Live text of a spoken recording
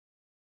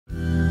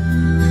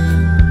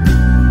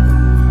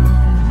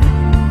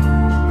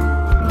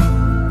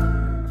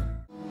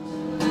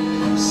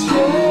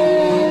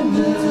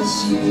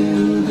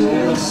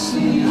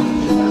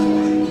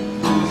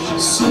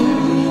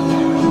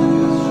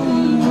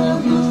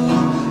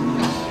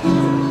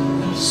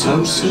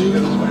So soon,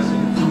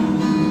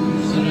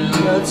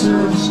 that's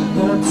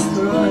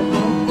the right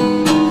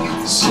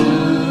one.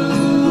 Silver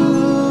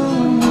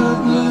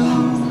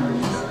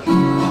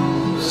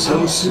blue,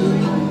 so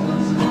soon.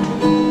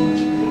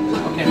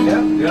 Okay,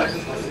 yeah.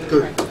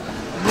 Good.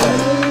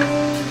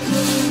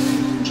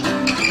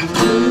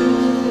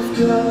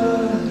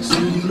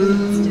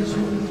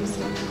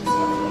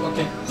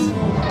 Okay.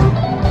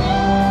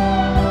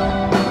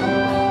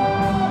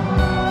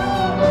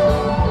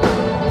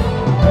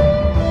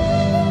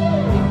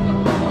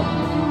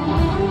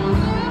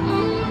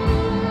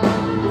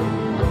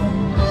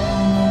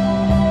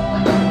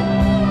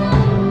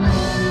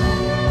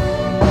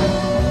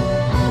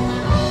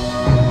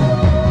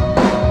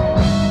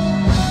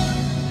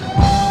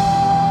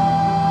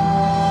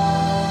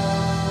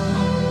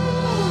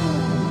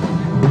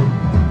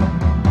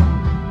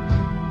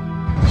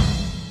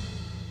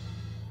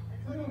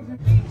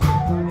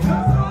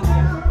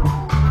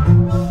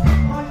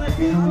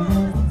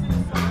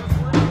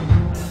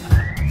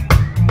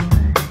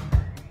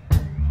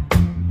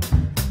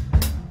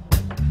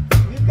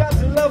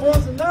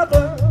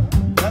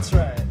 That's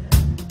right.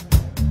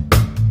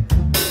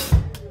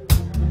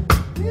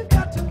 We've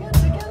got to get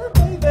together,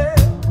 baby.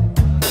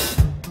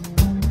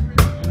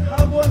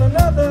 Love one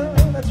another.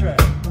 That's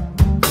right.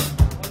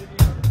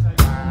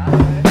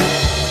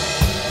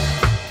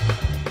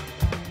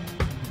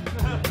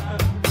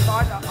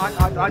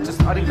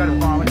 I didn't go to the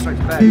bar, I went straight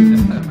to bed.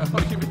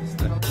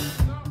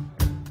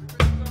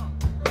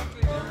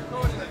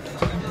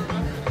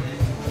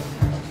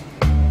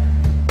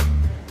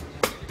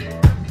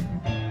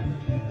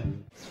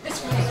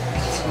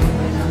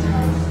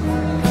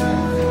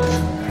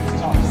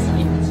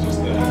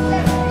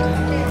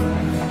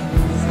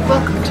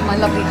 Welcome to my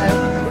lovely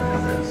home.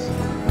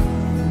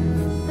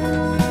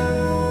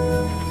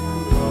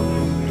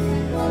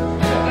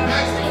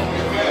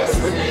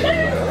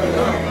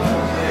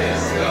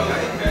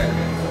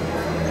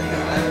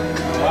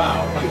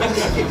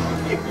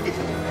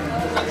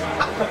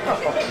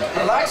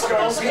 Relax,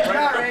 girls, get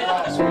married.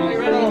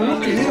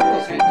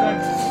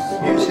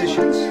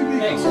 Musicians.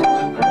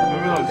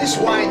 This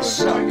wine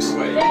sucks. It's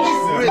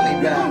really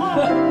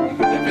bad.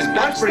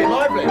 That's pretty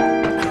lively.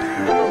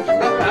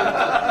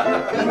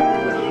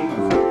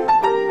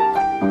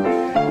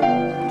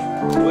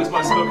 Where's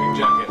my smoking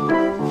jacket?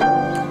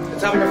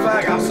 It's having a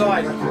fag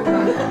outside.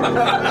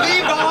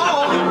 Leave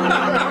home!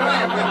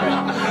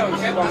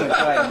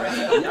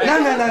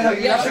 No.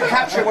 You have to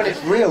capture it when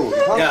it's real. You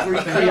can't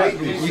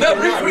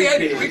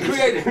recreate it.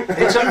 Recreate it.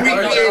 It's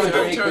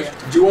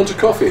unrecreatable. Do you want a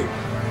coffee?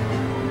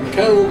 We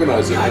can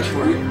organise it.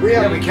 We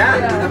Yeah, we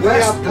can. The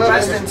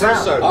best in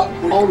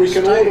town. Or we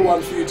can order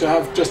one for you to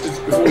have just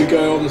before you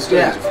go on the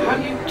stage. How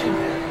do you do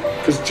that?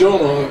 Because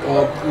John,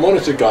 our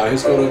monitor guy,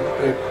 has got a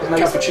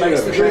cappuccino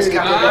machine.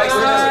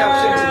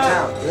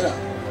 Yeah.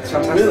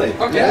 Really?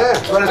 Okay.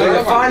 Yeah. One of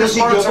the finest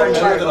monitoring in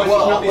the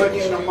world.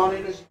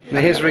 Now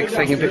here's Rick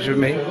taking a picture of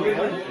me.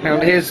 Hang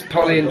on, here's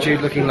Polly and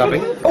Jude looking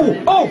loving.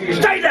 Oh,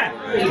 stay there!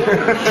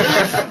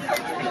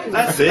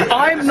 That's it.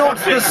 I'm not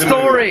the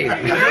story!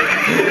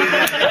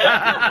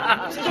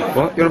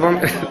 What? You're a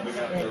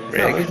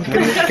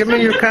Rick, give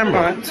me your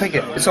camera. Right, take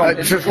it. It's on.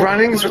 It's just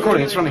running. It's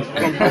recording. It's running.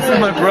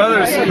 My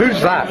brothers.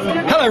 Who's that?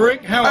 Hello,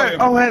 Rick. How are you?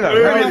 Oh, hello.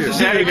 Very nice to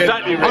see you again.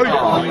 Exactly, Rick.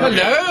 Hello.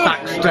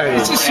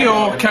 Backstage. Is this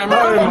your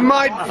camera?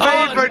 My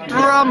favourite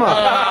drummer.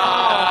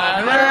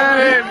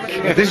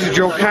 This is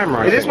your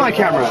camera. It is my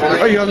camera.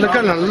 Oh, you're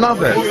gonna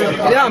love it.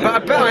 Yeah, but I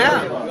bet I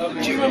am.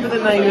 Do you remember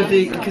the name of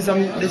the? Because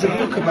there's a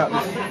book about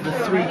the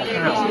 3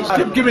 pounds.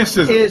 Give me a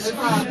scissors. Is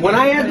when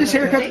I had this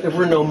haircut, there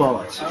were no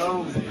mullets.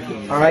 All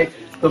right.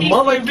 The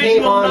mullet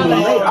came on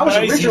late. I was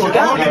original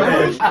guy.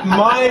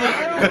 My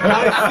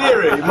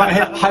theory, my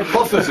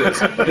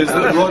hypothesis is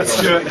that Rod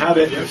Stewart had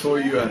it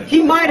before you had it.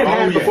 He might have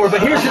had it before, but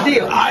here's the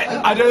deal.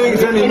 I don't think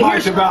there's any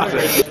might about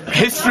it.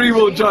 History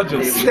will judge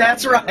us.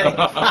 That's right.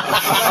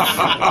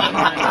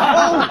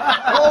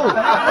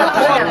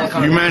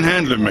 You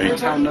manhandling me.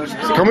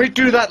 Can we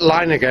do that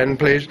line again,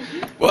 please?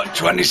 What,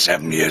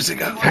 27 years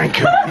ago? Thank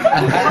you.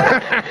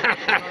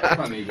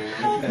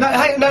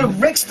 No,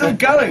 Rick's still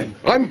going.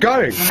 I'm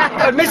going.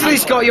 Admittedly,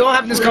 Scott, you're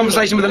having this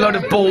conversation with a load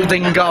of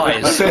balding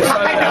guys. Why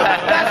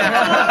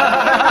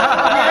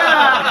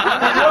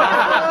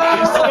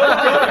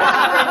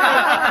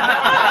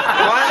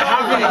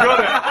haven't you got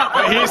it?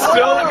 But he's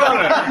still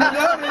got it.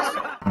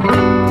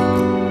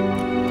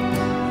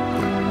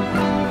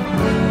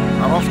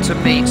 I'm off to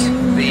meet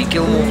the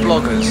Gilmour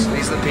bloggers.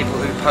 These are the people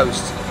who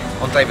post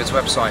on David's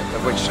website,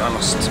 of which I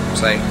must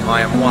say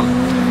I am one.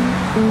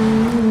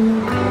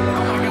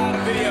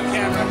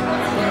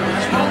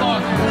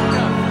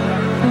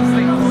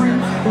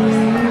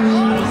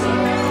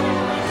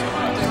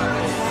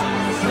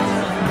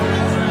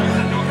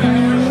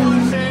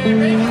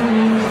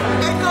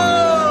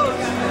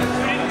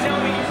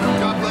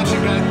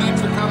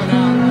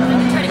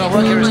 Our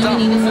work here is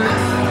done.